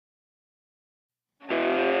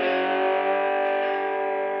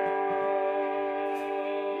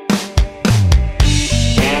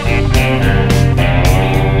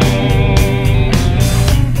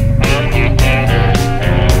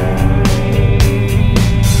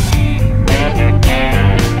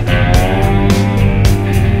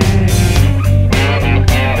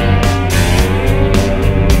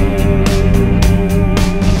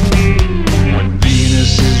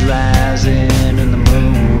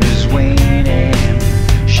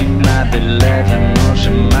driving, or she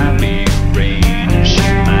might be rain. She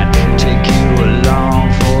might take you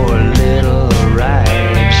along for a little ride.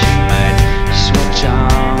 She might switch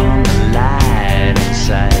on the light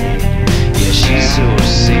inside. Yeah, she's so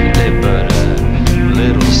saintly but a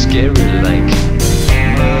little scary, like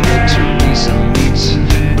Mother Teresa meets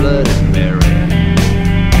Bloody Mary.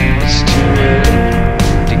 It's too early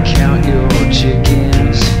to count your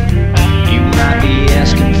chickens. You might be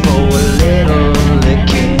asking for a little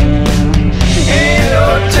licking. Ain't no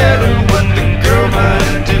telling what the girl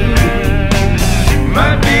might do.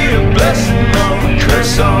 Might be a blessing or a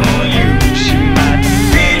curse on you. She might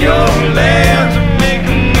feed your lambs and make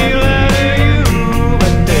a meal out of you.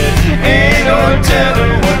 But there ain't no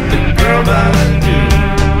telling what the girl might do.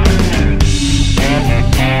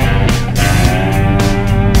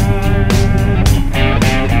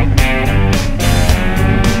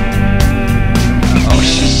 Oh,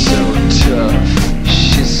 she's so tough,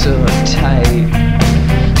 she's so tight,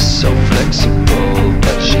 so flexible,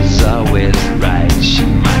 but she's always right. She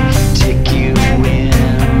might take you in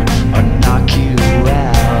or knock you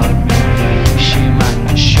out. She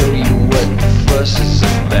might show you what the fuss is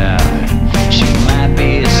about. She might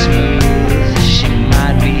be smooth, she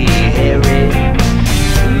might be hairy,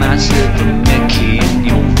 might slip a Mickey in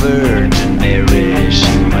your Virgin Mary.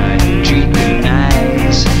 She might treat you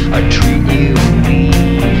nice or treat you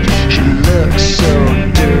mean. She looks so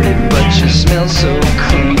dirty but she smells so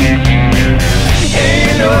clean.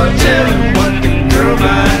 Ain't no telling what the girl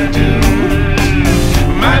might do.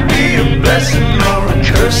 Might be a blessing or a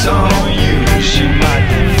curse on you. She might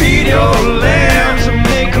feed your lambs and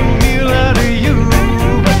make a meal out of you.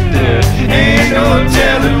 But there ain't no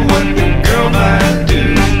telling what the girl might do.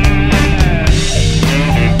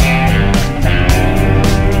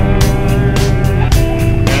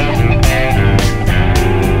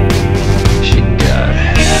 She got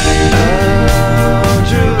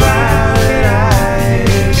ultraviolet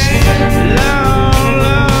eyes, long,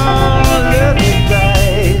 long, lovely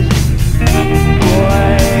thighs.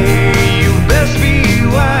 Boy, you best be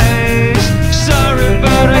wise. Sorry,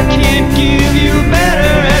 but I can't give you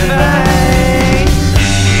better advice.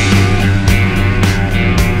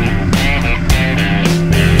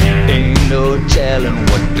 Ain't no telling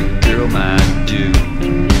what the girl might do.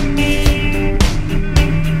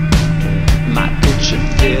 Might put your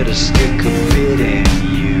fit or stick a bit in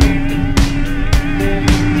you.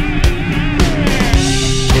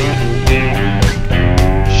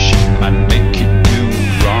 She might make you do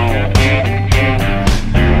wrong.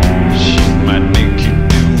 She might make you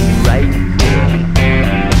do right.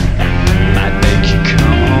 Might make you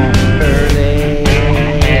come home early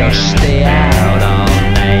or stay out all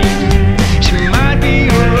night. She might be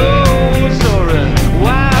a rose or a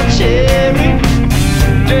wild cherry.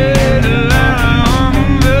 Dead line on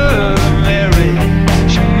the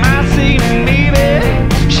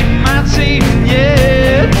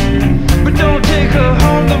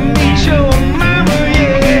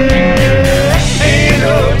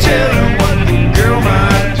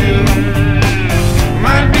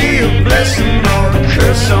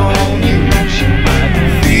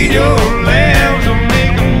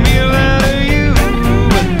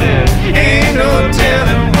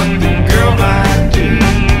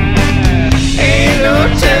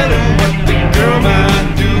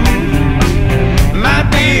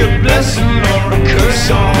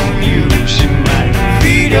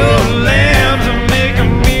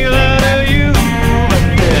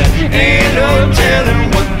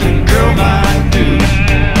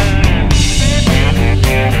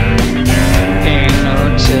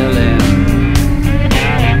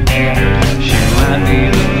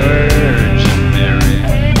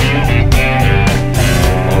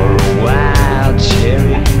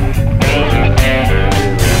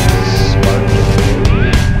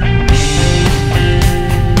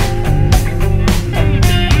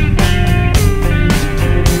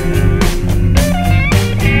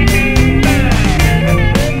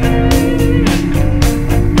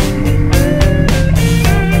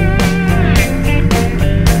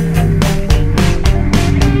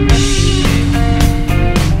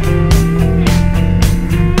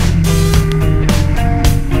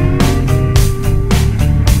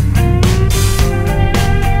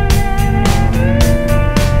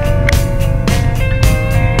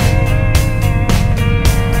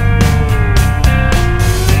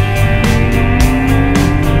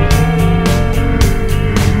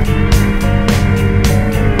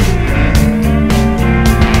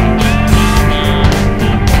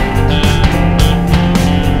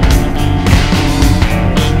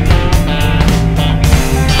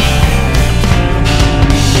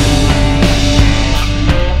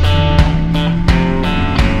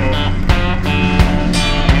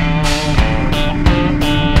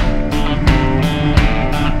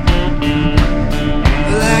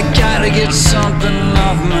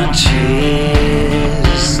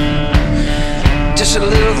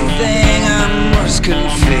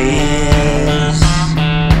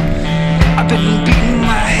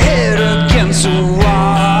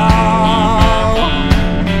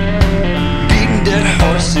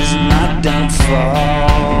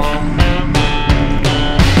fall.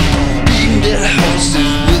 Beating dead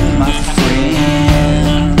horses with my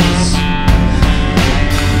friends,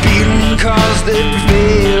 beating cause they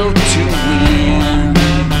failed to win,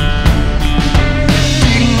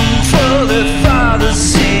 beating for their father's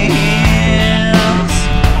sins,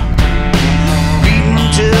 beating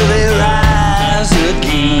till they rise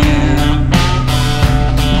again,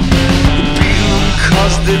 beating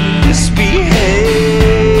cause they misbehave,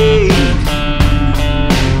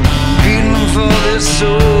 beating for their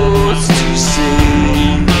souls to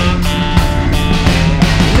save.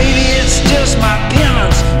 Maybe it's just my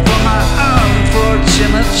penance for my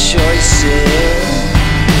unfortunate choices.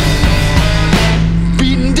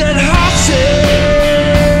 Beating dead horses,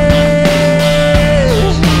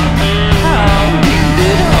 oh, beating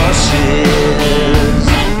dead horses,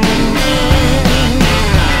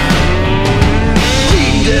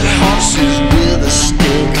 beating dead horses with a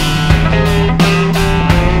stick.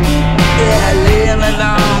 Yeah, laying it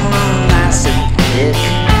on nice and thick,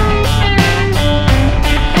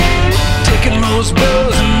 taking those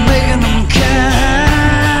blows and making them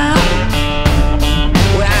count.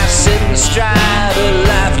 When I sit and stride a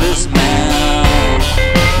lifeless man,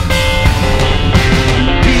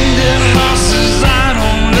 beating dead horses, I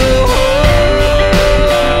don't know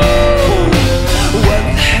what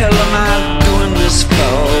the hell am I doing this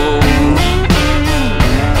for.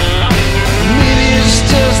 Maybe it's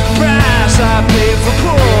just the price I pay for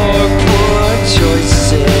poor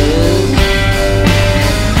choices.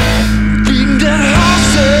 Beating dead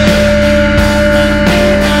horses,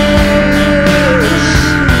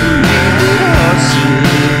 beating dead horses.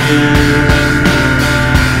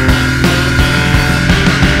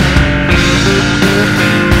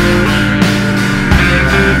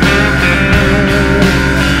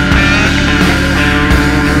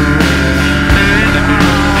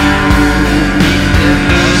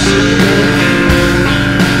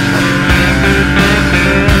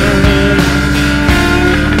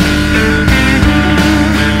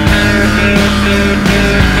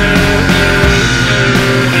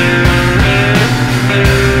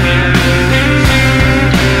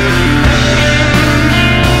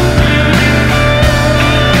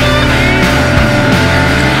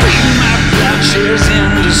 Chairs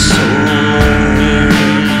into souls,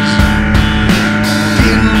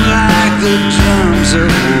 beating like the drums of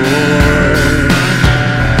war.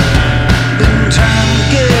 Been trying to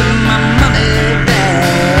get my money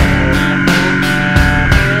back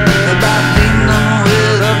by beating them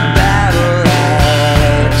with a battle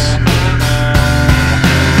axe,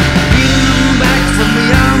 beating them back from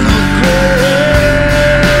beyond the grave.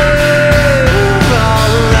 All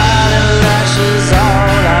the riding lashes,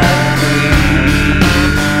 all I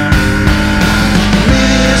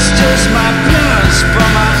just my penance for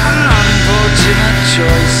my unfortunate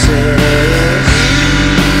choices.